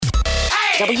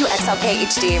WXLK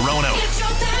HD. Rono.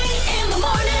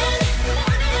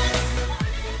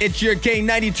 It's your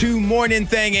K92 morning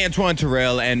thing. Antoine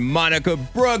Terrell and Monica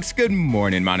Brooks. Good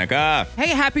morning, Monica. Hey,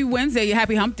 happy Wednesday.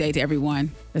 Happy hump day to everyone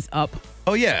that's up.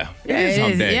 Oh, yeah. It is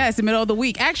hump day. Yeah, it's the middle of the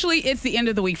week. Actually, it's the end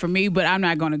of the week for me, but I'm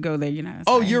not going to go there, you know.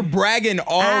 Oh, you're bragging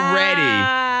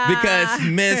already because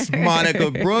Miss Monica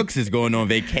Brooks is going on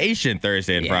vacation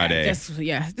Thursday and Friday.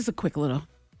 Just a quick little.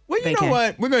 Well, you know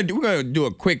what? We're gonna do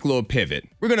a quick little pivot.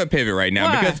 We're gonna pivot right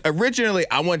now because originally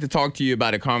I wanted to talk to you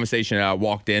about a conversation that I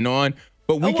walked in on,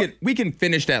 but we can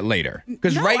finish that later.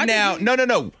 Because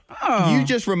no. Oh. You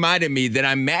just reminded me that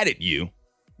I'm mad at you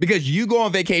because you go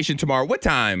on vacation tomorrow. What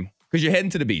time? Because you're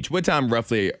heading to the beach. What time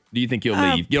roughly do you think you'll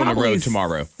leave? Get on the road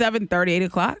tomorrow. 7:30, 8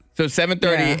 o'clock. So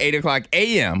 7:30, 8 o'clock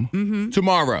a.m.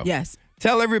 Tomorrow. Yes.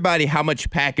 Tell everybody how much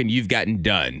packing you've gotten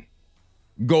done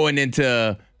going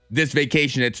into this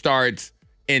vacation that starts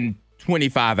in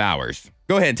 25 hours.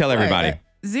 Go ahead and tell everybody.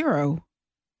 Zero.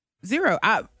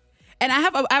 I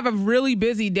have a really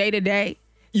busy day today.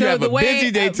 You have a busy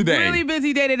day today. Really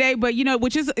busy day today, but you know,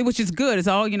 which is good. It's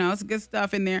all, you know, it's good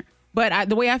stuff in there. But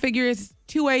the way I figure is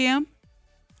 2 a.m.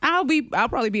 I'll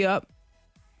probably be up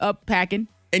packing.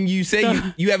 And you say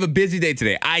you have a busy day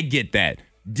today. I get that.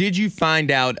 Did you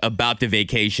find out about the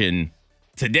vacation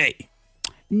today?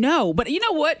 No, but you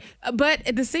know what? But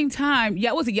at the same time,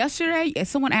 was it yesterday?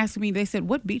 Someone asked me, they said,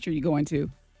 "What beach are you going to?"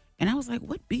 And I was like,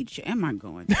 "What beach am I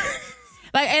going to?"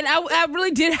 And I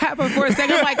really did happen for a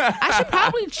second. I'm like, I should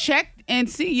probably check and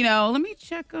see, you know, let me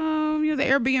check the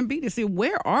Airbnb to see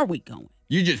where are we going.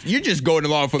 You're just going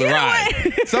along for the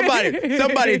ride.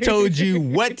 Somebody told you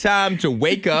what time to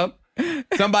wake up.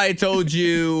 Somebody told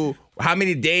you how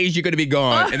many days you're going to be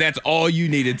gone, and that's all you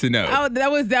needed to know. Oh,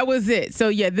 that was it. So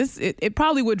yeah, it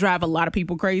probably would drive a lot of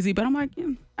people crazy, but I'm like,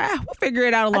 we'll figure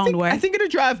it out along the way. I think it'll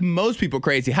drive most people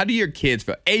crazy. How do your kids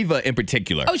feel? Ava in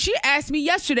particular. Oh, she asked me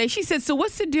yesterday. She said, "So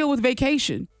what's the deal with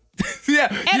vacation?" Yeah.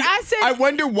 And I said, I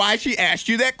wonder why she asked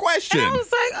you that question. And I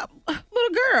was like,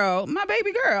 little girl, my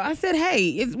baby girl. I said,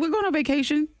 hey, we're going on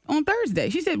vacation on Thursday.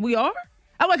 She said, we are?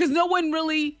 I'm like, because no one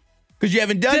really... Because you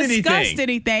haven't done discussed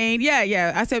anything.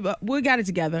 Yeah. I said, we got it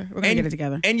together. We're going to get it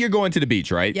together. And you're going to the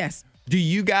beach, right? Yes.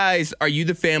 Are you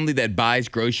the family that buys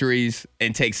groceries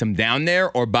and takes them down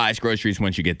there or buys groceries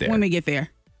once you get there? When we get there.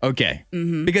 Okay.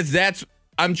 Mm-hmm. Because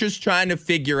I'm just trying to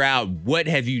figure out what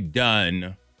have you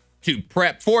done to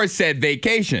prep for said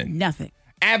vacation. Nothing.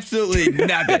 Absolutely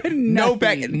nothing. No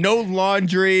packing, no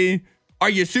laundry. Are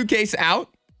your suitcase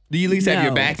out? Do you at least have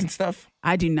your bags and stuff?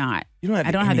 I do not. You don't have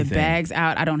I don't anything. Have the bags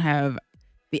out. I don't have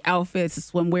the outfits, the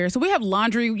swimwear. So we have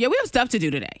laundry. Yeah, we have stuff to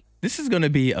do today. This is going to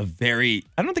be I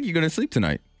don't think you're going to sleep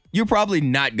tonight. You're probably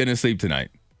not going to sleep tonight.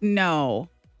 No.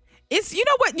 You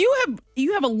know what?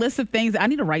 You have a list of things that I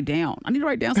need to write down. I need to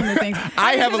write down some of the things.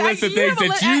 I have a list of things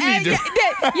that you need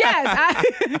to.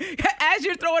 Yes. As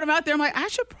you're throwing them out there, I'm like, I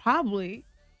should probably,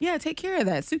 take care of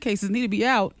that. Suitcases need to be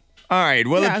out. All right.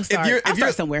 Well, I'll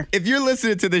start somewhere. If you're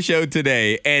listening to the show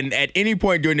today and at any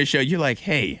point during the show, you're like,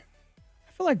 hey,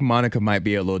 I feel like Monica might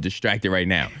be a little distracted right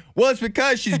now. Well, it's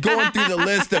because she's going through the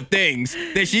list of things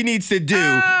that she needs to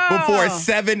do before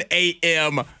 7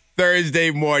 a.m.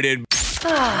 Thursday morning.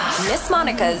 Miss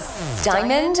Monica's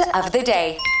Diamond of the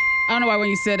Day. I don't know why when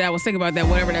you said that, I was thinking about that,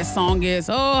 whatever that song is.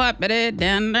 Oh, I bet it.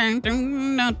 Cotton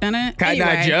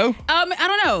Eye Joe?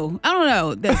 I don't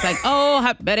know. That's like, oh,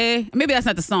 I bet it. Maybe that's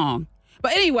not the song.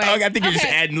 But anyway. Oh, I think you're just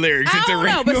adding lyrics. I don't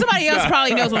know, but somebody else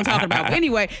probably knows what I'm talking about. But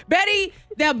anyway, Betty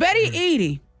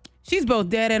Eadie. She's both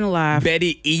dead and alive.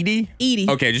 Betty Eadie? Eadie.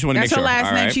 Okay, just want to make sure. That's her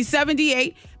last name. Right. She's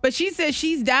 78, but she says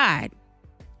she's died.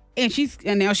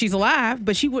 And now she's alive,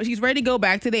 but she's ready to go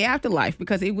back to the afterlife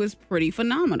because it was pretty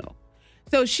phenomenal.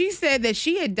 So she said that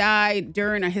she had died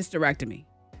during a hysterectomy.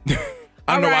 I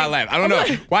don't know why I laughed. I don't know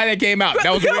why that came out.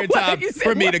 That was a weird time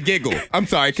for me to giggle. I'm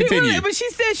sorry. Continue. But she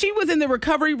said she was in the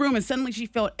recovery room and suddenly she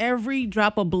felt every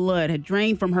drop of blood had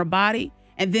drained from her body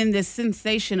and then this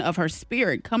sensation of her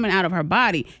spirit coming out of her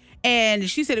body. And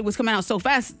she said it was coming out so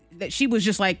fast that she was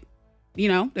just like, you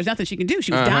know, there's nothing she can do.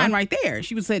 She was dying right there.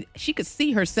 She said she could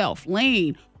see herself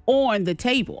laying on the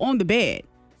table, on the bed.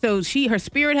 So her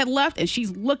spirit had left and she's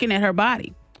looking at her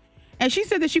body. And she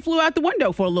said that she flew out the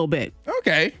window for a little bit.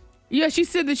 Okay. Yeah, she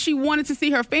said that she wanted to see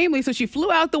her family, so she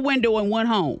flew out the window and went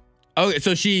home. Okay,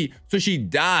 so she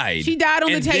died. She died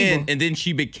on the table. And then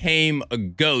she became a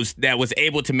ghost that was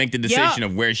able to make the decision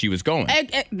of where she was going.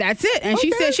 That's it. And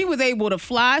she said she was able to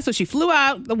fly, so she flew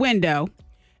out the window.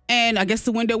 And I guess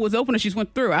the window was open and she just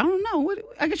went through. I don't know.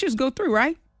 I guess she just go through,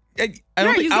 right? I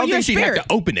don't think she'd have to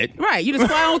open it. Right, you just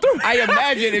fly on through. I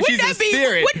imagine if she's a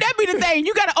spirit. Wouldn't that be the thing?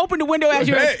 You got to open the window as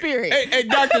you're a spirit. Hey,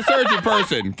 Dr. Surgeon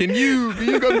person, can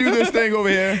you go do this thing over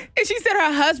here? And she said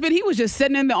her husband, he was just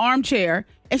sitting in the armchair,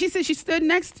 and she said she stood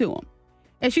next to him.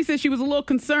 And she said she was a little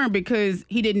concerned because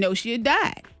he didn't know she had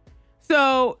died.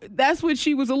 So that's when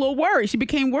she was a little worried. She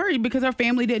became worried because her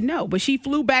family didn't know. But she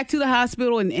flew back to the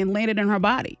hospital and landed in her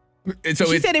body. And so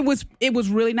she said it was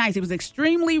really nice. It was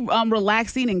extremely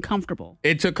relaxing and comfortable.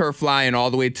 It took her flying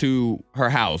all the way to her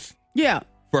house. Yeah.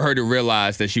 For her to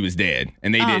realize that she was dead,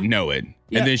 and they didn't know it.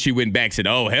 And then she went back and said,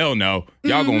 oh, hell no.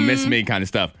 Y'all gonna miss me kind of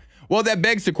stuff. Well, that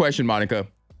begs the question, Monica.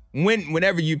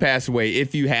 Whenever you pass away,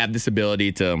 if you have this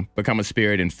ability to become a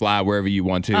spirit and fly wherever you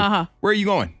want to, where are you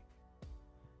going?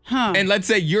 And let's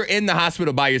say you're in the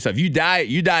hospital by yourself. You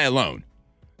die alone.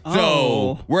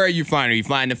 So where are you flying? Are you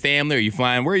flying the family? Are you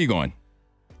flying? Where are you going?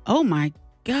 Oh my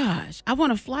gosh. I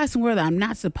want to fly somewhere that I'm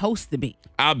not supposed to be.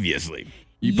 Obviously.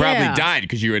 You probably died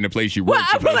because you're in a place you weren't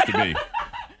supposed to be.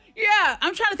 Yeah.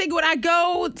 I'm trying to think, would I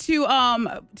go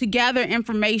to gather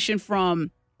information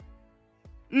from...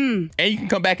 And you can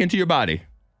come back into your body.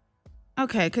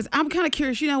 Okay, because I'm kind of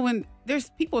curious. When there's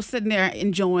people sitting there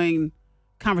enjoying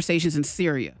conversations in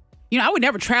Syria. I would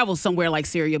never travel somewhere like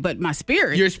Syria, but my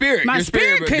spirit. Your spirit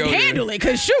could handle it.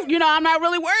 Because shoot, I'm not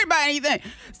really worried about anything.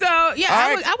 So, yeah,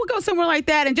 I would go somewhere like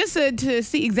that and just to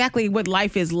see exactly what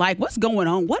life is like. What's going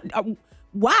on?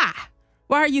 Why?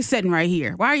 Why are you sitting right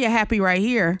here? Why are you happy right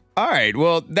here? All right.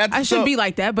 Well, I shouldn't be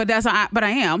like that, but I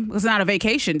am. It's not a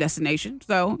vacation destination.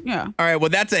 So, yeah. All right. Well,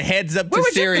 that's a heads up to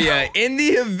Syria in the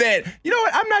event. You know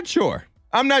what? I'm not sure.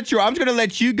 I'm just going to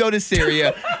let you go to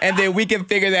Syria and then we can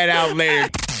figure that out later.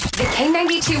 The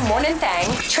K92 Morning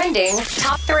Thang trending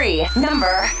top 3.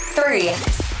 Number 3.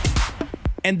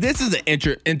 And this is an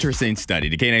interesting study.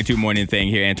 The K92 Morning Thing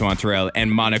here, Antoine Terrell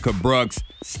and Monica Brooks.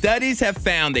 Studies have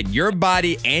found that your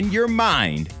body and your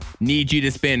mind need you to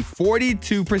spend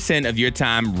 42% of your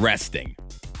time resting.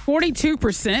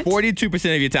 42%?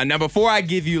 42% of your time. Now, before I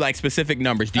give you specific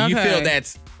numbers, do you feel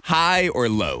that's high or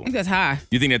low? I think that's high.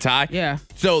 You think that's high? Yeah.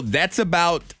 So that's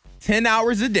about 10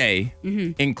 hours a day,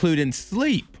 including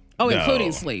sleep. Oh,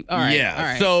 including sleep. All right. Yeah. All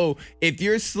right. So if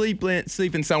you're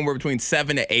sleeping somewhere between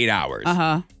 7 to 8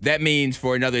 hours, that means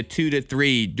for another 2 to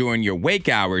 3 during your wake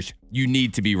hours, you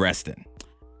need to be resting.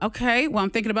 Okay. Well,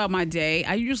 I'm thinking about my day.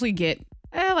 I usually get,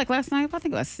 like last night, I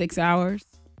think about 6 hours.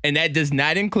 And that does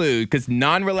not include, because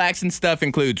non-relaxing stuff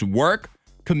includes work,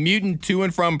 commuting to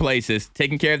and from places,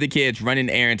 taking care of the kids, running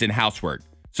errands, and housework.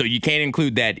 So you can't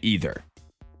include that either.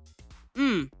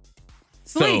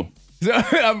 Sleep.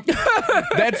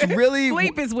 That's really...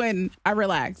 Sleep is when I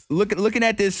relax. Looking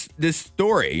at this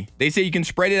story, they say you can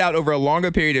spread it out over a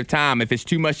longer period of time if it's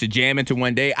too much to jam into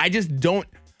one day. I just don't...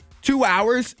 2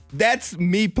 hours, that's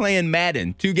me playing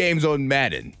Madden. 2 games on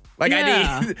Madden. I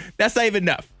need... That's not even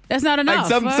enough. That's not enough.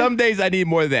 Some days I need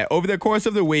more than that. Over the course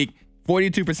of the week,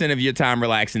 42% of your time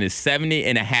relaxing is 70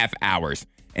 and a half hours.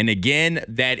 And again,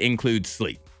 that includes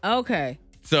sleep. Okay.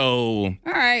 So.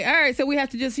 All right. So we have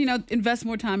to just, invest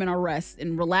more time in our rest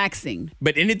and relaxing.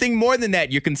 But anything more than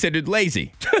that, you're considered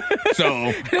lazy.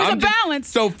 So. There's a balance.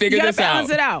 So figure this out. Balance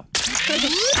it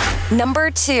out.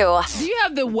 Number 2. Do you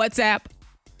have the WhatsApp?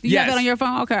 Do you have that on your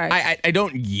phone? Okay. I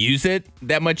don't use it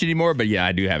that much anymore, but yeah,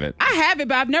 I do have it. I have it,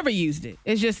 but I've never used it.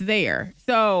 It's just there.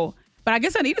 So, but I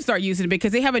guess I need to start using it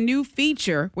because they have a new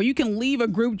feature where you can leave a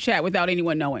group chat without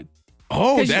anyone knowing.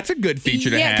 Oh, that's a good feature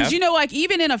to have. Yeah, because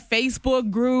even in a Facebook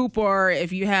group or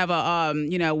if you have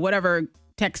a, whatever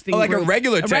texting like group, a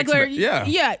regular text.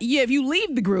 Yeah. If you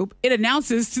leave the group, it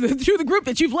announces to the group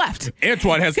that you've left.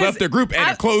 Antoine has left the group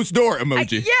and a closed door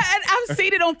emoji. And I've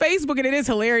seen it on Facebook, and it is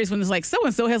hilarious when it's like,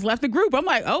 so-and-so has left the group. I'm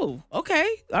like, oh, okay.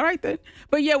 All right, then.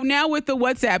 But yeah, now with the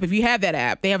WhatsApp, if you have that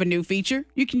app, they have a new feature.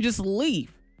 You can just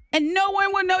leave. And no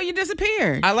one will know you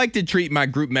disappeared. I like to treat my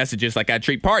group messages like I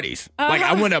treat parties. Like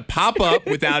I want to pop up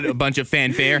without a bunch of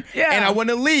fanfare, and I want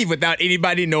to leave without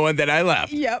anybody knowing that I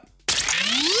left. Yep.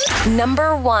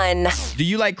 Number 1. Do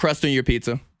you like crust on your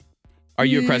pizza? Are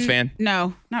you a crust fan?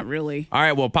 No, not really. All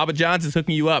right, well, Papa John's is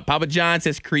hooking you up. Papa John's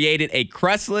has created a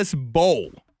crustless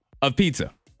bowl of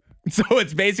pizza. So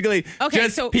it's basically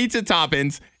pizza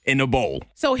toppings in a bowl.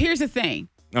 So here's the thing.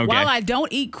 Okay. While I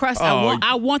don't eat crust,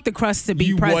 I want the crust to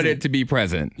be present. You want it to be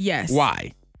present? Yes.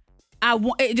 Why?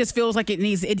 It just feels like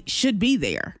it should be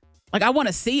there. Like, I want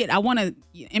to see it.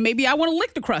 And maybe I want to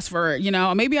lick the crust for it,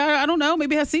 Maybe, I don't know.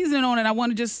 Maybe it has seasoning on it. I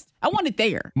want it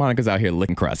there. Monica's out here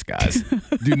licking crust, guys.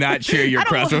 Do not share your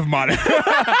crust with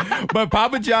Monica. But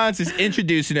Papa John's is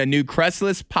introducing a new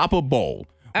crustless Papa Bowl,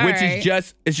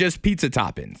 it's just pizza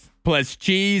toppings plus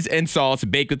cheese and sauce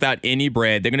baked without any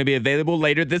bread. They're going to be available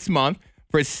later this month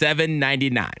for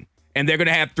 $7.99. And they're going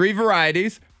to have 3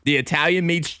 varieties: the Italian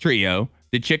meats trio,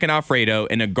 the chicken Alfredo,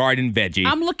 and a garden veggie.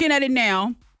 I'm looking at it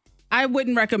now. I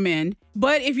wouldn't recommend.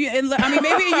 But if maybe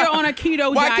you're on a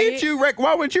keto diet.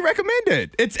 Why wouldn't you recommend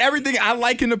it? It's everything I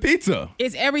like in a pizza.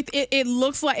 It's everything. It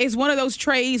looks like it's one of those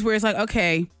trays where it's like,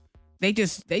 okay, they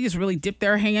just really dipped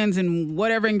their hands in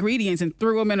whatever ingredients and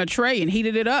threw them in a tray and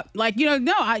heated it up. Like,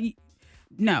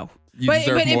 no. You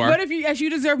deserve more. But if you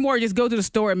deserve more, just go to the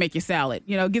store and make your salad.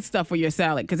 Get stuff for your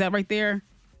salad, because that right there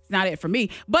is not it for me.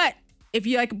 But if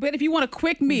you want a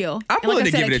quick meal, I'm willing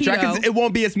to give it a try, because it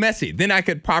won't be as messy. Then I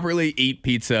could properly eat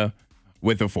pizza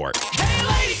with a fork. Hey,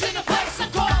 ladies in the place, I'm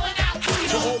calling out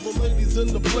to all the ladies in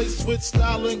the place with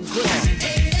style and grace.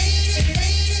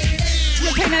 The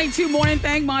K92 Morning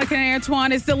Thing, Monica and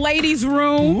Antoine. It's the ladies'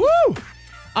 room. Woo!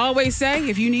 Always say,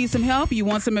 if you need some help, you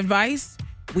want some advice,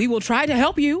 we will try to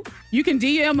help you. You can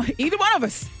DM either one of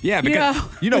us. Yeah, because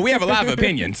we have a lot of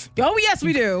opinions. Oh, yes,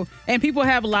 we do. And people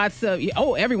have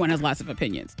everyone has lots of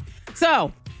opinions.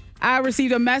 So I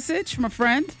received a message from a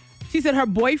friend. She said her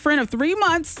boyfriend of 3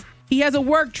 months, he has a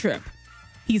work trip.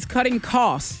 He's cutting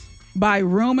costs by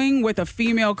rooming with a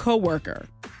female coworker.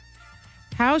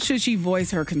 How should she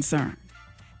voice her concern?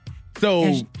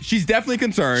 So she's definitely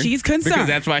concerned. She's concerned. Because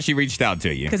that's why she reached out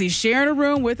to you. Because he's sharing a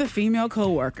room with a female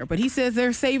coworker. But he says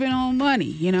they're saving on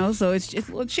money, so it's just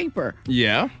a little cheaper.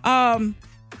 Yeah.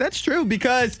 That's true,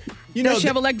 because, does she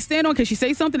have a leg to stand on? Can she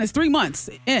say something? It's 3 months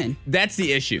in. That's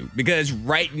the issue. Because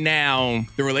right now,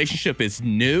 the relationship is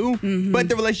new, but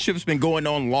the relationship's been going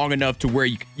on long enough to where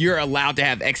you're allowed to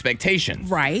have expectations.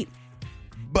 Right.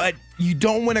 But you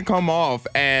don't want to come off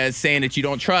as saying that you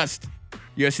don't trust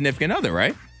your significant other,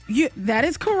 right? That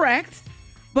is correct,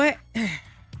 but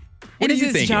what are you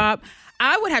his thinking? Job.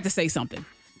 I would have to say something.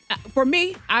 For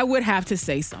me, I would have to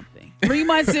say something. 3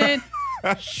 months in,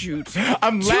 shoot.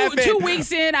 I'm laughing. 2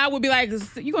 weeks in, I would be like,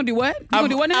 "You gonna do what? You gonna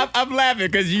do what now?" I'm laughing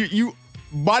because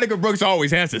Monica Brooks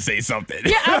always has to say something.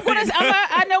 Yeah,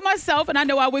 I know myself, and I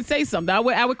know I would say something. I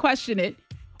would question it,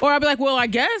 or I'd be like, "Well, I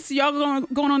guess y'all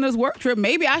going on this work trip.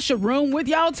 Maybe I should room with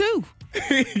y'all too."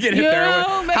 Maybe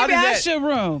I should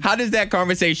room. How does that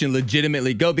conversation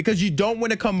legitimately go? Because you don't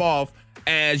want to come off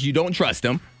as you don't trust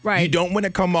them. Right. You don't want to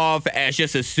come off as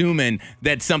just assuming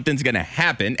that something's going to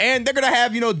happen. And they're going to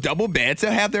have, double beds.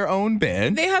 They'll have their own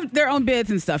bed. They have their own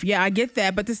beds and stuff. Yeah, I get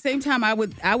that. But at the same time, I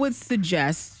would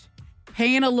suggest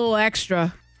paying a little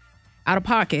extra out of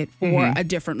pocket for a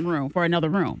different room, for another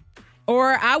room.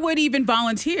 Or I would even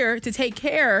volunteer to take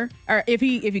care, or if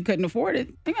he couldn't afford it,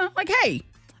 like, hey,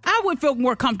 I would feel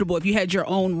more comfortable if you had your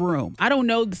own room. I don't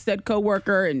know the said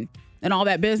coworker and all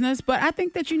that business, but I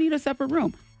think that you need a separate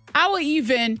room. I will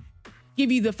even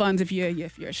give you the funds if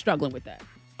you're struggling with that.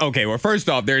 Okay, well, first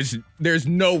off, there's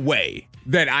no way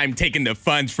that I'm taking the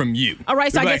funds from you. All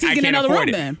right, so I guess he's getting another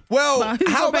room then. Well,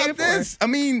 how about this? I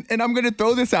mean, and I'm going to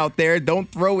throw this out there.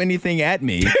 Don't throw anything at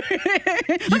me.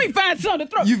 Let me find something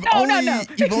to throw. You've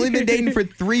only been dating for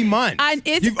 3 months.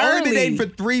 You've only been dating for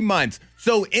 3 months.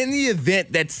 So in the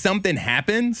event that something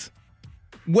happens,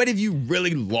 what have you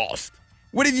really lost?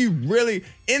 What have you really,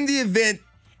 in the event,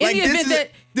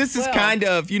 this is kind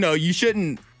of, you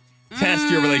shouldn't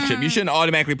test your relationship. You shouldn't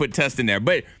automatically put test in there.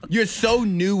 But you're so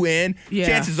new in,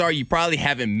 chances are you probably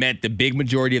haven't met the big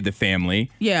majority of the family.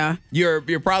 Yeah.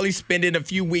 You're probably spending a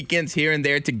few weekends here and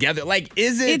there together. Like,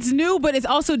 is it? It's new, but it's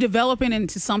also developing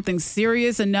into something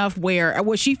serious enough where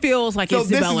she feels like it's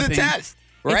developing. This is a test,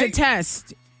 right? It's a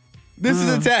test. This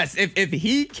is a test. If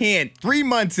he can't, 3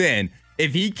 months in,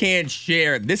 if he can't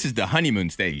share, this is the honeymoon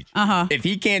stage. If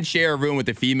he can't share a room with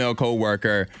a female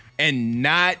coworker and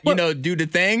not, do the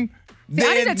thing,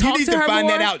 then you need to find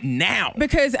that out now.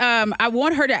 Because I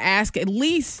want her to ask I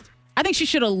think she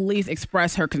should at least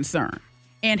express her concern.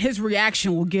 And his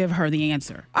reaction will give her the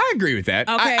answer. I agree with that.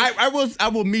 Okay. I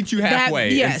will meet you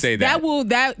halfway and say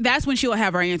that. That's when she'll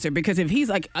have her answer. Because if he's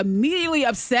like immediately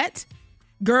upset,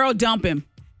 girl, dump him.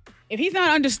 If he's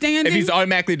not understanding. If he's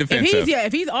automatically defensive.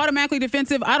 If he's automatically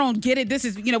defensive, I don't get it. This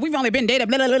is, we've only been dating.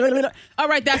 Blah, blah, blah, blah. All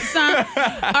right, that's a sign.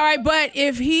 All right, but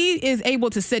if he is able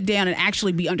to sit down and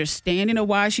actually be understanding of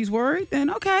why she's worried, then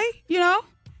okay,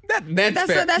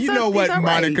 That's fair. You know what,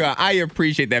 Monica? Right. I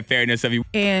appreciate that fairness of you.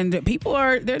 And people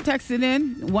they're texting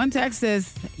in. One text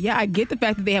says, yeah, I get the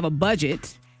fact that they have a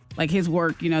budget. Like his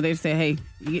work, they say, hey,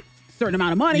 you get certain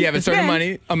amount of money. You have a certain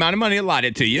amount of money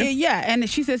allotted to you. Yeah, and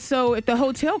she said, so if the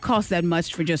hotel costs that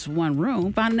much for just one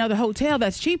room, find another hotel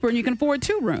that's cheaper and you can afford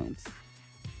 2 rooms.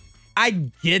 I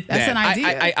get that. That's an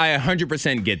idea. I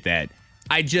 100% get that.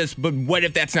 But what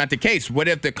if that's not the case? What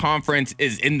if the conference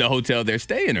is in the hotel they're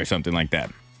staying or something like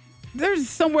that? There's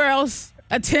somewhere else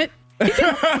a tent.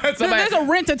 There's a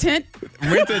rent a tent.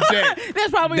 Rent a tent. That's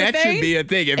probably a thing. That should be a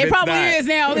thing. It probably is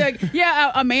now.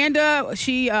 Amanda,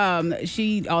 she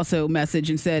also messaged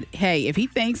and said, hey, if he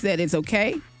thinks that it's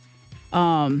okay,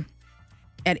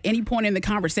 at any point in the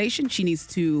conversation, she needs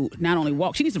to not only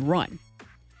walk, she needs to run.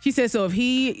 She says, so if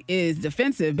he is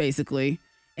defensive, basically,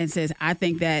 and says, I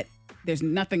think that there's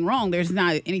nothing wrong. There's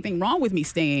not anything wrong with me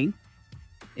staying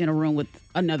in a room with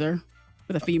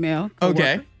a female coworker,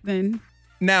 okay. Then...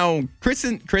 Now,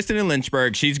 Kristen in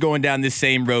Lynchburg, she's going down this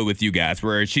same road with you guys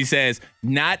where she says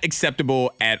not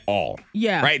acceptable at all.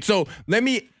 Yeah. Right? So let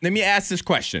me ask this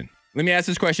question. Let me ask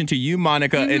this question to you,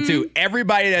 Monica, and to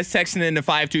everybody that's texting in to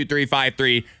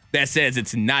 52353 that says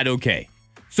it's not okay.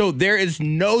 So there is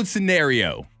no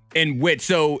scenario in which,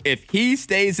 so if he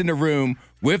stays in the room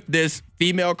with this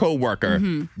female coworker,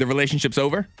 the relationship's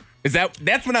over?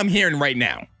 That's what I'm hearing right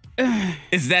now.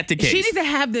 Is that the case? She needs to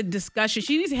have the discussion.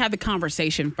 She needs to have the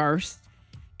conversation first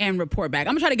and report back.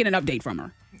 I'm going to try to get an update from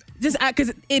her. Just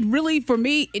because it really, for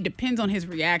me, it depends on his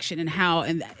reaction and how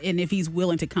and if he's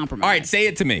willing to compromise. All right, say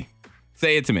it to me.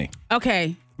 Say it to me.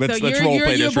 Okay. Let's role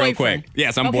play this real quick.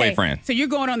 Yes, I'm boyfriend. So you're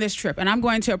going on this trip, and I'm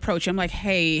going to approach you. I'm like,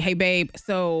 hey, babe.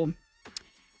 So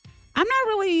I'm not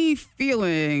really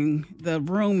feeling the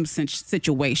room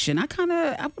situation. I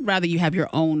would rather you have your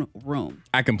own room.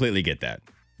 I completely get that.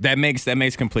 That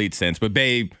makes complete sense. But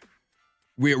babe,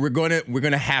 we're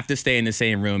gonna have to stay in the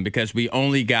same room because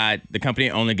the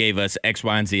company only gave us X,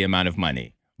 Y, and Z amount of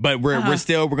money. But we're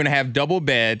gonna have double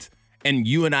beds, and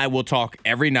you and I will talk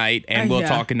every night, and we'll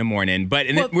talk in the morning. But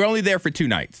we're only there for 2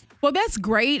 nights. Well, that's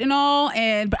great and all,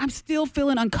 but I'm still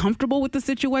feeling uncomfortable with the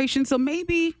situation. So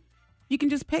maybe you can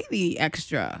just pay the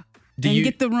extra and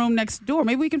get the room next door.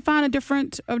 Maybe we can find a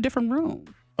different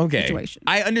room. Okay. Situation.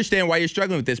 I understand why you're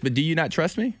struggling with this, but do you not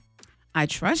trust me? I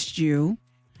trust you.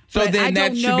 So then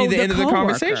that should be the end of the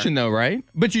conversation, though, right?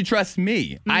 But you trust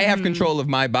me. I have control of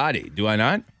my body. Do I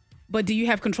not? But do you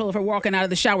have control of her walking out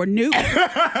of the shower nude? No.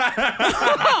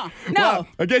 Well,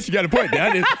 I guess you got a point.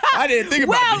 I didn't think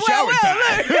about the shower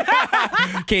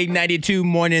time. K92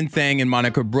 Morning Thing and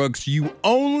Monica Brooks. You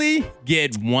only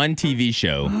get one TV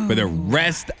show for the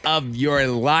rest of your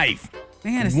life.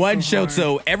 Man, one show.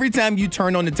 So every time you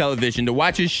turn on the television to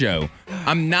watch a show,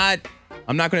 I'm not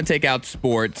going to take out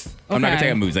sports. Okay. I'm not going to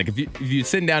take out movies. Like if you're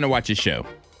sitting down to watch a show,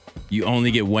 you only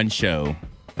get one show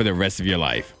for the rest of your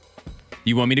life.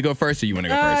 You want me to go first or you want to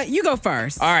go first? You go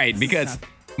first. All right, because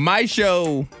my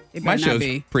show's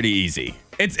pretty easy.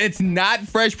 It's not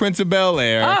Fresh Prince of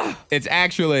Bel-Air. Oh. It's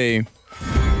actually...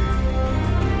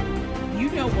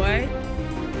 You know what?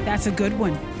 That's a good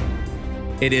one.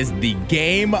 It is the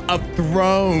Game of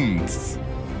Thrones.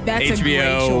 That's HBO.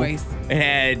 A great choice. It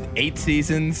had 8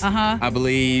 seasons, I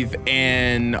believe,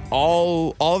 and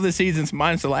all the seasons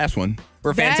minus the last one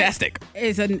were fantastic. That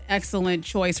is an excellent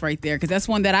choice right there because that's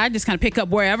one that I just kind of pick up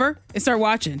wherever and start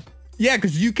watching. Yeah,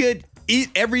 because you could eat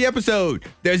every episode.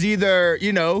 There's either,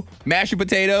 mashed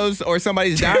potatoes or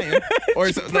somebody's dying or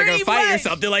like a fight or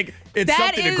something. Like it's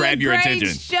something to grab your attention. That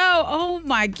is a great show. Oh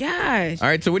my gosh. All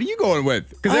right, so what are you going with?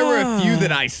 Because there were a few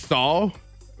that I saw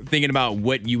thinking about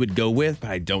what you would go with, but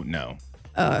I don't know.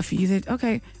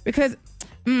 Okay. Because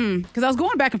I was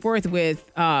going back and forth with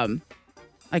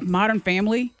like Modern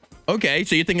Family. Okay,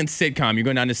 so you're thinking sitcom. You're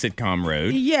going down the sitcom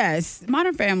road. Yes.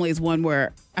 Modern Family is one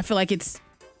where I feel like it's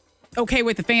okay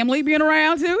with the family being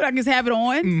around, too. I can just have it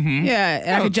on. Mm-hmm. Yeah,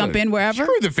 and I can jump in wherever.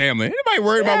 Screw the family. Anybody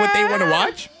worried about what they want to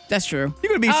watch? That's true. You're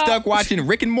going to be stuck watching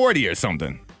Rick and Morty or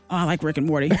something. Oh, I like Rick and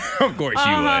Morty. Of course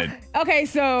you would. Okay,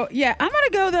 so, yeah, I'm going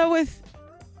to go, though, with...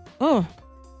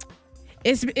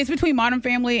 It's between Modern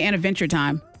Family and Adventure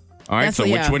Time. All right, so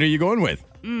which one are you going with?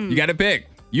 You got to pick.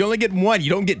 You only get one. You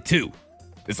don't get 2.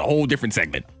 It's a whole different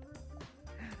segment.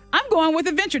 I'm going with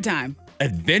Adventure Time.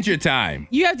 Adventure Time.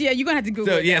 You're gonna have to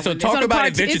Google it. So talk about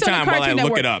Adventure Time while I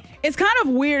look it up. It's kind of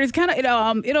weird. It's kind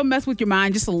of it'll mess with your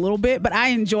mind just a little bit, but I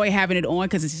enjoy having it on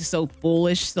because it's just so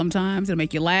foolish. Sometimes it'll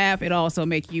make you laugh. It'll also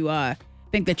make you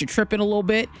think that you're tripping a little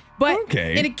bit. But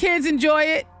and the kids enjoy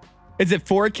it. Is it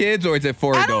for kids or is it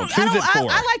for adults? Who's it for?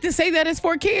 I like to say that it's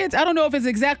for kids. I don't know if it's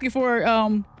exactly for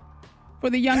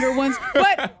the younger ones,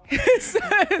 but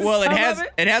well, it has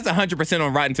 100%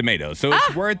 on Rotten Tomatoes, so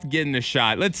it's worth getting a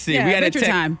shot. Let's see. Yeah,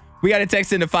 we got a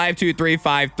text into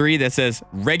 52353 that says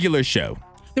regular show.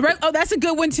 That's a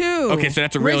good one too. Okay, so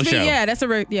that's a real show. Yeah, that's a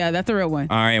real one.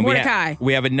 All right, and Mordecai.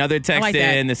 we have another text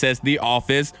in that says The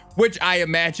Office, which I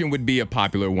imagine would be a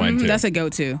popular one too. That's a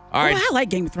go-to. All right. I like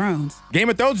Game of Thrones. Game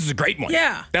of Thrones is a great one.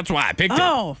 Yeah. That's why I picked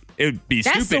Oh, it. It would be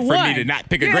that's stupid the for one. me to not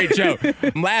pick a great show.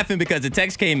 I'm laughing because the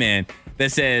text came in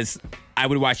that says, I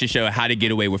would watch the show How to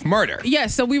Get Away with Murder.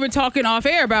 Yes, so we were talking off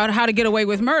air about How to Get Away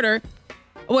with Murder.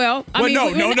 Well, I mean, no.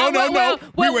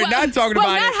 We were not talking about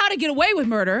not it. How to Get Away with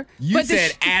Murder. You but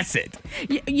said acid.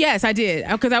 Yes, I did.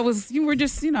 Because you were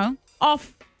just,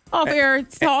 off air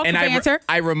talk, and banter.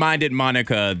 I reminded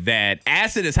Monica that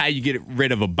acid is how you get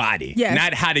rid of a body, Yes.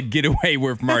 not how to get away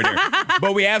with murder.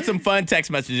 But we have some fun text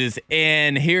messages,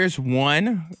 and here's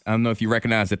one. I don't know if you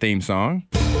recognize the theme song.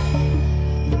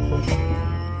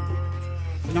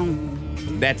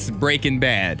 That's Breaking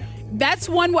Bad. That's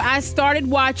one where I started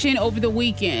watching over the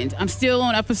weekend. I'm still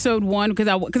on episode 1 because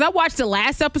I watched the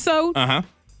last episode. Uh-huh.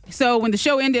 So when the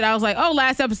show ended, I was like, oh,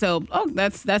 last episode. Oh,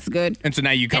 that's good. And so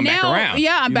now you come back around.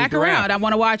 Yeah, I'm You back look around. I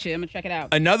want to watch it. I'm going to check it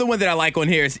out. Another one that I like on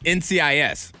here is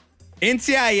NCIS.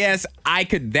 NCIS,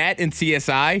 that and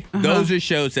CSI, those are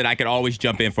shows that I could always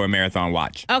jump in for a marathon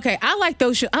watch. Okay, I like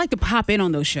those shows. I like to pop in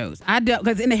on those shows.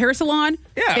 Because in the hair salon,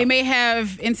 they may have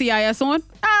NCIS on.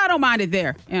 I don't mind it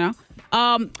there,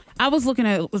 I was looking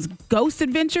at Ghost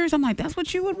Adventures. I'm like, that's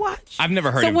what you would watch? I've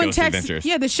never heard of Ghost Adventures.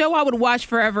 Yeah, the show I would watch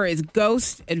forever is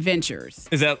Ghost Adventures.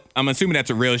 I'm assuming that's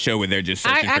a real show where they're just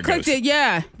searching for I clicked ghosts. it,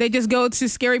 yeah. They just go to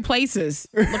scary places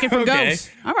looking for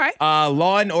ghosts. All right.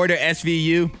 Law and Order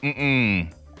SVU.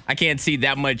 I can't see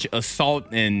that much assault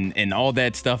and all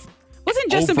that stuff.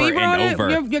 Wasn't Justin Bieber on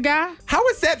it, your guy? How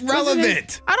is that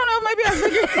relevant? I don't know. Maybe I was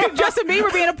thinking Justin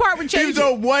Bieber being a part would change He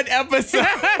was on one episode.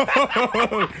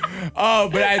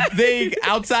 But I think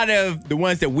outside of the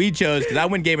ones that we chose, because I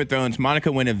went Game of Thrones,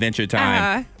 Monica went Adventure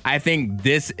Time. I think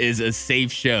this is a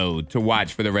safe show to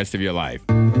watch for the rest of your life.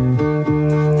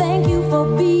 Thank you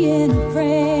for being a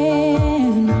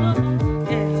friend.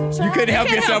 You couldn't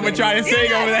help yourself with trying to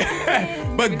sing over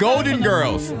there. But Golden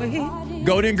Girls.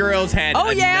 Golden Girls had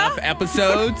enough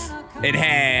episodes. It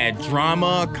had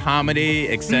drama, comedy,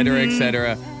 et cetera, et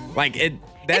cetera. Like it's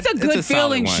a good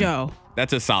feeling show.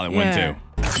 That's a solid one too.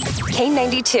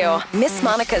 K92, Miss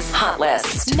Monica's Hot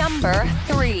List. Number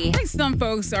 3. I think some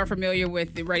folks are familiar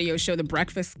with the radio show The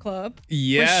Breakfast Club.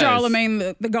 Yes. With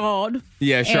Charlamagne the God.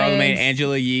 Yeah, Charlamagne,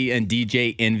 Angela Yee, and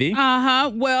DJ Envy.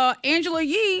 Well, Angela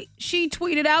Yee, she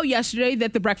tweeted out yesterday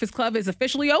that The Breakfast Club is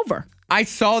officially over. I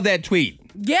saw that tweet.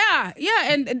 Yeah,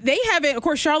 and they haven't, of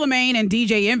course, Charlamagne and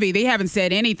DJ Envy, they haven't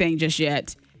said anything just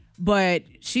yet, but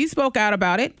she spoke out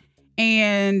about it,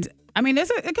 and I mean, it's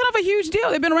kind of a huge deal.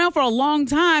 They've been around for a long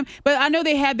time, but I know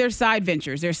they had their side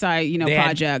ventures, their side,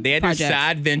 project. They had their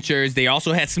side ventures. They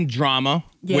also had some drama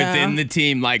within the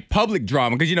team, like public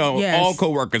drama, because, all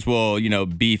coworkers will,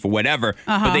 beef or whatever,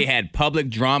 but they had public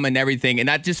drama and everything, and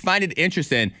I just find it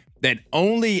interesting that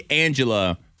only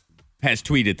Angela has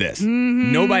tweeted this.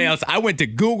 Nobody else. I went to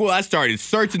Google. I started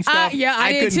searching stuff.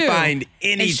 I did couldn't too. find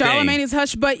anything. And Charlamagne is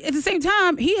hushed, but at the same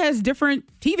time, he has different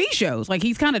TV shows. Like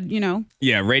he's kind of,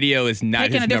 Yeah, radio is not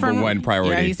his number one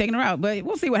priority. Yeah, he's taking her out, but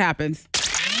we'll see what happens.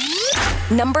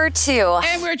 Number 2.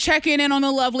 And we're checking in on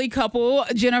the lovely couple,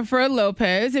 Jennifer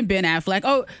Lopez and Ben Affleck.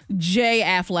 Oh, Jay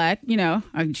Affleck,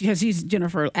 she's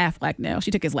Jennifer Affleck now. She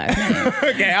took his last name.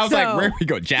 Okay, I was like, where we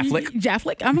go, Jaffleck?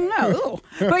 Jaffleck? I don't know.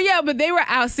 But they were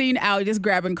seen out just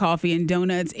grabbing coffee and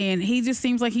donuts, and he just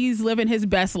seems like he's living his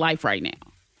best life right now.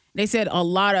 They said a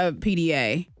lot of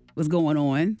PDA was going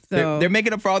on. So they're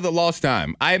making up for all the lost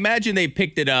time. I imagine they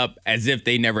picked it up as if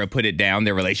they never put it down,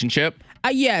 their relationship.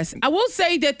 Yes. I will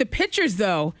say that the pictures,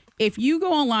 though, if you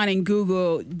go online and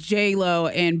Google J-Lo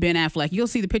and Ben Affleck, you'll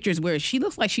see the pictures where she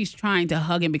looks like she's trying to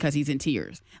hug him because he's in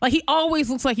tears. Like, he always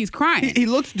looks like he's crying. He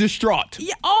looks distraught.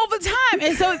 Yeah, all the time.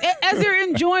 And so as they're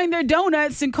enjoying their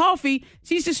donuts and coffee,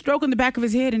 she's just stroking the back of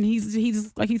his head, and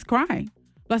he's like he's crying.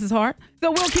 Bless his heart.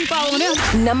 So we'll keep following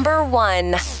him. Number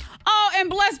 1. Oh, and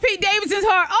bless Pete Davidson's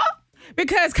heart. Oh,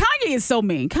 because Kanye is so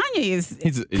mean. He's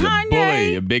a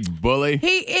bully, a big bully.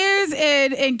 He is,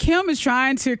 and Kim is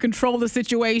trying to control the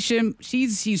situation.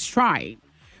 She's trying,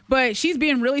 but she's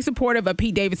being really supportive of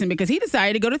Pete Davidson because he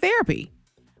decided to go to therapy.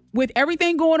 With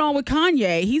everything going on with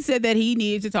Kanye, he said that he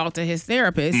needed to talk to his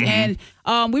therapist. And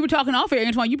we were talking off air,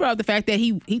 Antoine, you brought up the fact that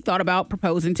he thought about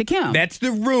proposing to Kim. That's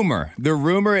the rumor. The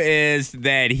rumor is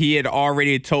that he had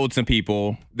already told some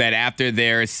people that after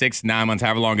their 6, 9 months,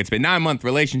 however long it's been, 9-month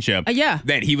relationship,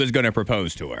 that he was going to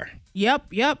propose to her.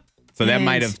 Yep. So that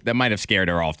might have scared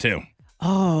her off too.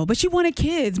 Oh, but she wanted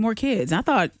kids, more kids. I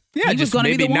thought Yeah, he was just going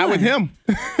to be maybe the not one. with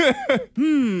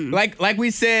him. Like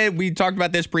we said, we talked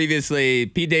about this previously.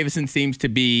 Pete Davidson seems to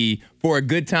be for a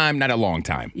good time, not a long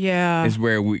time. Yeah. Is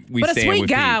where we But a stand sweet with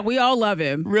guy. Pete. We all love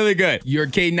him. Really good. Your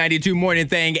K92 morning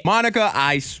thing. Monica,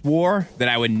 I swore that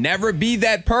I would never be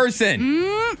that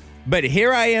person. But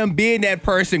here I am being that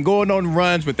person going on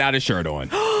runs without a shirt on.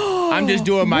 I'm just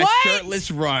doing my What?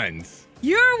 shirtless runs.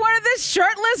 You're one of the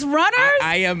shirtless runners?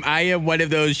 I am one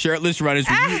of those shirtless runners.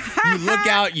 You look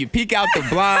out, you peek out the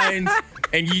blinds,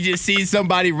 and you just see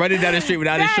somebody running down the street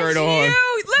without a shirt on.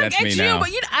 You. Look That's at me you. now. But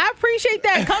I appreciate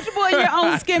that. Comfortable in your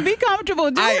own skin. Be comfortable.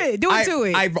 Do it to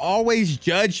it. I've always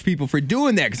judged people for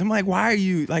doing that because I'm like, why are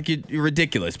you like you're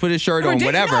ridiculous? Put a shirt on,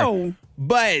 whatever. No.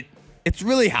 But it's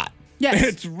really hot. Yes.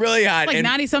 It's really hot. It's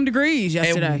like 90-some degrees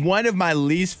yesterday. And one of my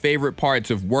least favorite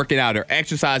parts of working out or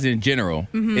exercising in general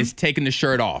is taking the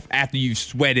shirt off after you've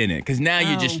sweat in it. Because now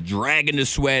you're just dragging the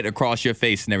sweat across your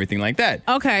face and everything like that.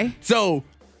 Okay. So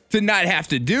to not have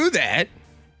to do that,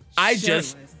 I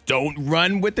just don't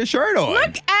run with the shirt on.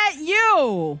 Look at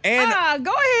you. And-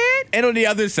 go ahead. And on the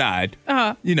other side,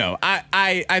 you know,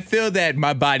 I feel that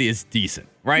my body is decent,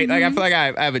 right? Like I feel like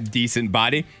I have a decent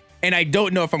body. And I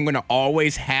don't know if I'm going to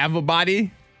always have a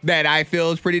body that I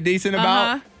feel is pretty decent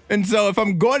about. And so if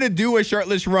I'm going to do a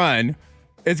shirtless run,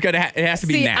 it has to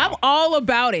be now. I'm all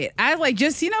about it. I was like,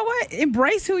 just, you know what?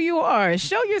 Embrace who you are.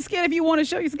 Show your skin if you want to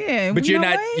show your skin. But You you're know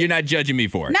not what? you're not judging me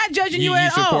for it. Not judging you You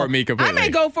at all. support me completely. I may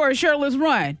go for a shirtless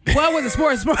run. Well, with a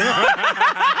sports bra.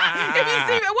 If you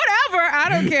see me, whatever, I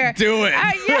don't care. Do it.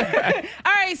 Yeah.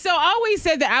 All right, so I always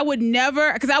said that I would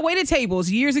never, because I waited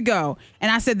tables years ago,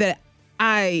 and I said that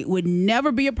I would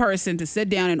never be a person to sit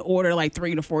down and order like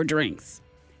 3 to 4 drinks.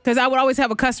 Because I would always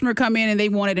have a customer come in and they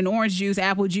wanted an orange juice,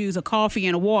 apple juice, a coffee,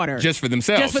 and a water. Just for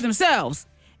themselves. Just for themselves.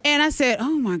 And I said,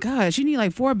 oh my gosh, you need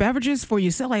like 4 beverages for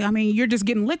yourself. Like, I mean, you're just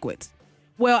getting liquids.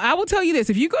 Well, I will tell you this.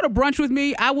 If you go to brunch with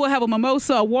me, I will have a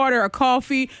mimosa, a water, a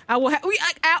coffee. I will have,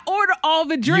 I order all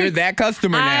the drinks. You're that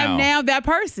customer now. I'm now that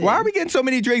person. Why are we getting so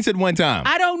many drinks at one time?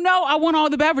 I don't know. I want all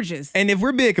the beverages. And if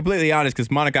we're being completely honest, because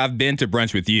Monica, I've been to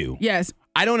brunch with you. Yes.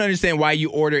 I don't understand why you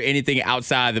order anything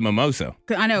outside the mimosa.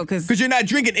 I know, because Because you're not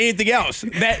drinking anything else.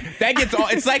 That gets all.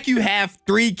 It's like you have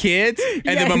 3 kids and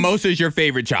Yes. the mimosa is your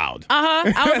favorite child. I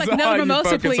was That's like, all another you mimosa,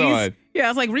 focus please. on. Yeah, I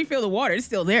was like, refill the water. It's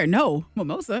still there. No,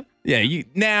 mimosa. Yeah.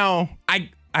 Now I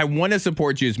want to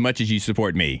support you as much as you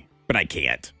support me, but I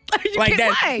can't. You can't.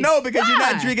 Why? No, because you're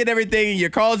Why? not drinking everything and you're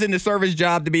causing the service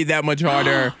job to be that much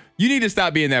harder. You need to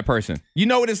stop being that person. You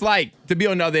know what it's like to be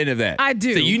on the other end of that. I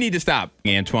do. So you need to stop.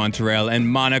 Antoine Terrell and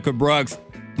Monica Brooks.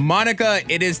 Monica,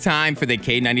 it is time for the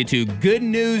K92 good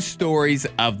news stories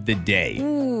of the day.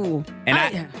 Ooh. And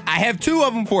I have 2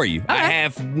 of them for you. I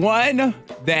have one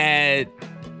that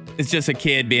is just a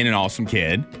kid being an awesome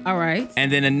kid. All right.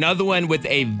 And then another one with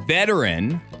a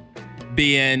veteran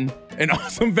being an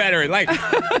awesome veteran. Like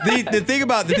the thing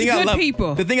about the It's thing I good love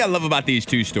people. the thing I love about these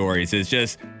 2 stories is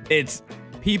just it's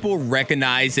people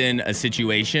recognizing a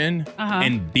situation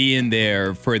and being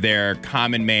there for their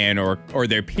common man or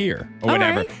their peer or All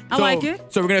whatever. right. I like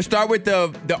it. So we're gonna start with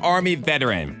the Army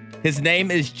veteran. His name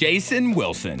is Jason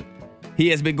Wilson. He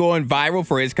has been going viral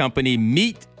for his company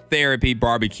Meat Therapy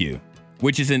Barbecue,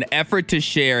 which is an effort to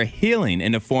share healing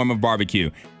in the form of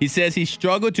barbecue. He says he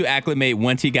struggled to acclimate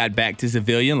once he got back to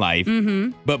civilian life,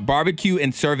 but barbecue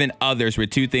and serving others were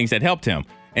 2 things that helped him.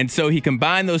 And so he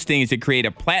combined those things to create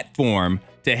a platform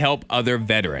to help other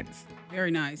veterans.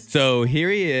 Very nice. So here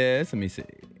he is. Let me see.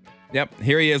 Yep,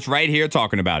 here he is right here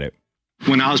talking about it.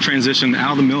 When I was transitioned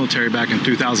out of the military back in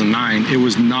 2009, it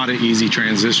was not an easy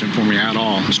transition for me at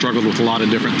all. I struggled with a lot of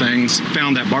different things.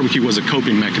 Found that barbecue was a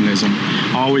coping mechanism.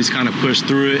 I always kind of pushed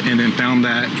through it and then found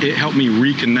that it helped me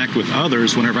reconnect with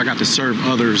others whenever I got to serve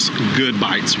others good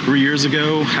bites. 3 years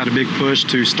ago, had a big push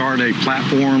to start a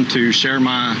platform to share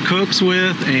my cooks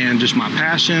with and just my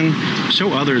passion.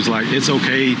 Show others like it's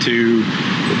okay to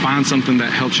find something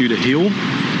that helps you to heal.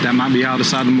 That might be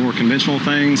outside the more conventional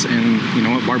things, and you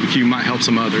know what, barbecue might help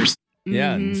some others.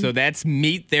 Yeah, and so that's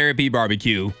Meat Therapy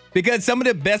Barbecue. Because some of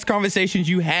the best conversations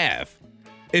you have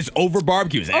is over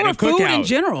barbecues at Or a food cookout. in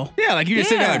general. Yeah, like you just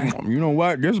sit Yeah. there like, you know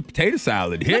what, there's a potato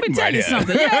salad Let me hitting tell right you here.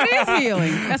 something. Yeah, it is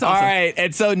healing. That's awesome. All right,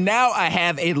 and so now I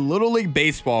have a Little League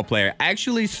Baseball player. I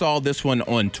actually saw this one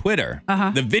on Twitter,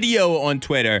 the video on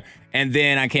Twitter, and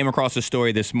then I came across a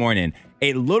story this morning.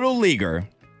 A Little Leaguer,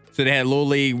 so they had Little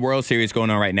League World Series going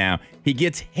on right now. He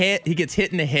gets hit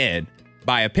in the head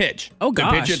by a pitch. Oh, The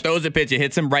gosh. pitcher throws a pitch, it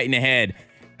hits him right in the head.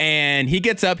 And he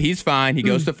gets up, he's fine. He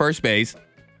goes to first base.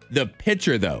 The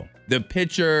pitcher, though, the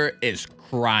pitcher is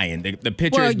crying. The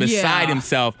pitcher Well, is beside yeah.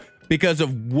 himself because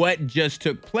of what just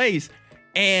took place.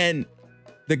 And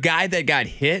the guy that got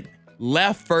hit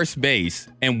left first base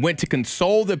and went to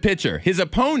console the pitcher, his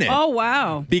opponent. Oh,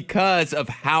 wow. Because of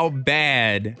how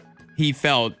bad he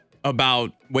felt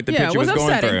about what the pitcher was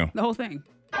going through. The whole thing.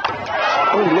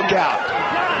 Oh, look out.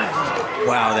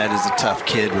 Wow, that is a tough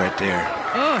kid right there.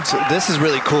 So this is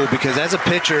really cool because as a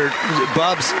pitcher,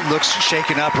 Bubs looks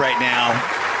shaken up right now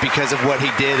because of what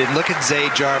he did. And look at Zay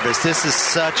Jarvis. This is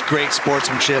such great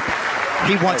sportsmanship.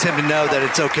 He wants him to know that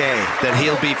it's okay, that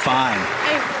he'll be fine.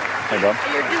 Hey, bub.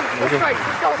 Look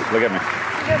at me.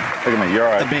 Look at me. You're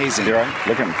all right. Amazing. You're all right.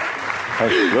 Look at me.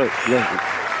 Hey, look.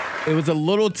 It was a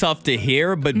little tough to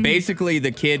hear, but basically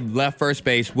the kid left first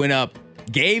base, went up,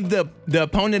 gave the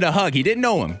opponent a hug. He didn't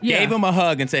know him. Yeah. Gave him a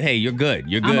hug and said, hey, you're good.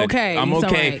 You're good. I'm okay. I'm He's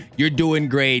okay. all right. You're doing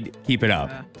great. Keep it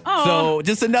up. Aw. So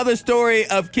just another story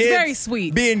of kids Very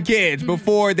sweet. being kids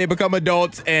before they become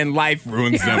adults and life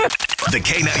ruins them. The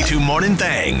K92 Morning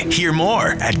Thang. Hear more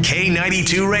at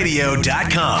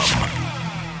K92Radio.com.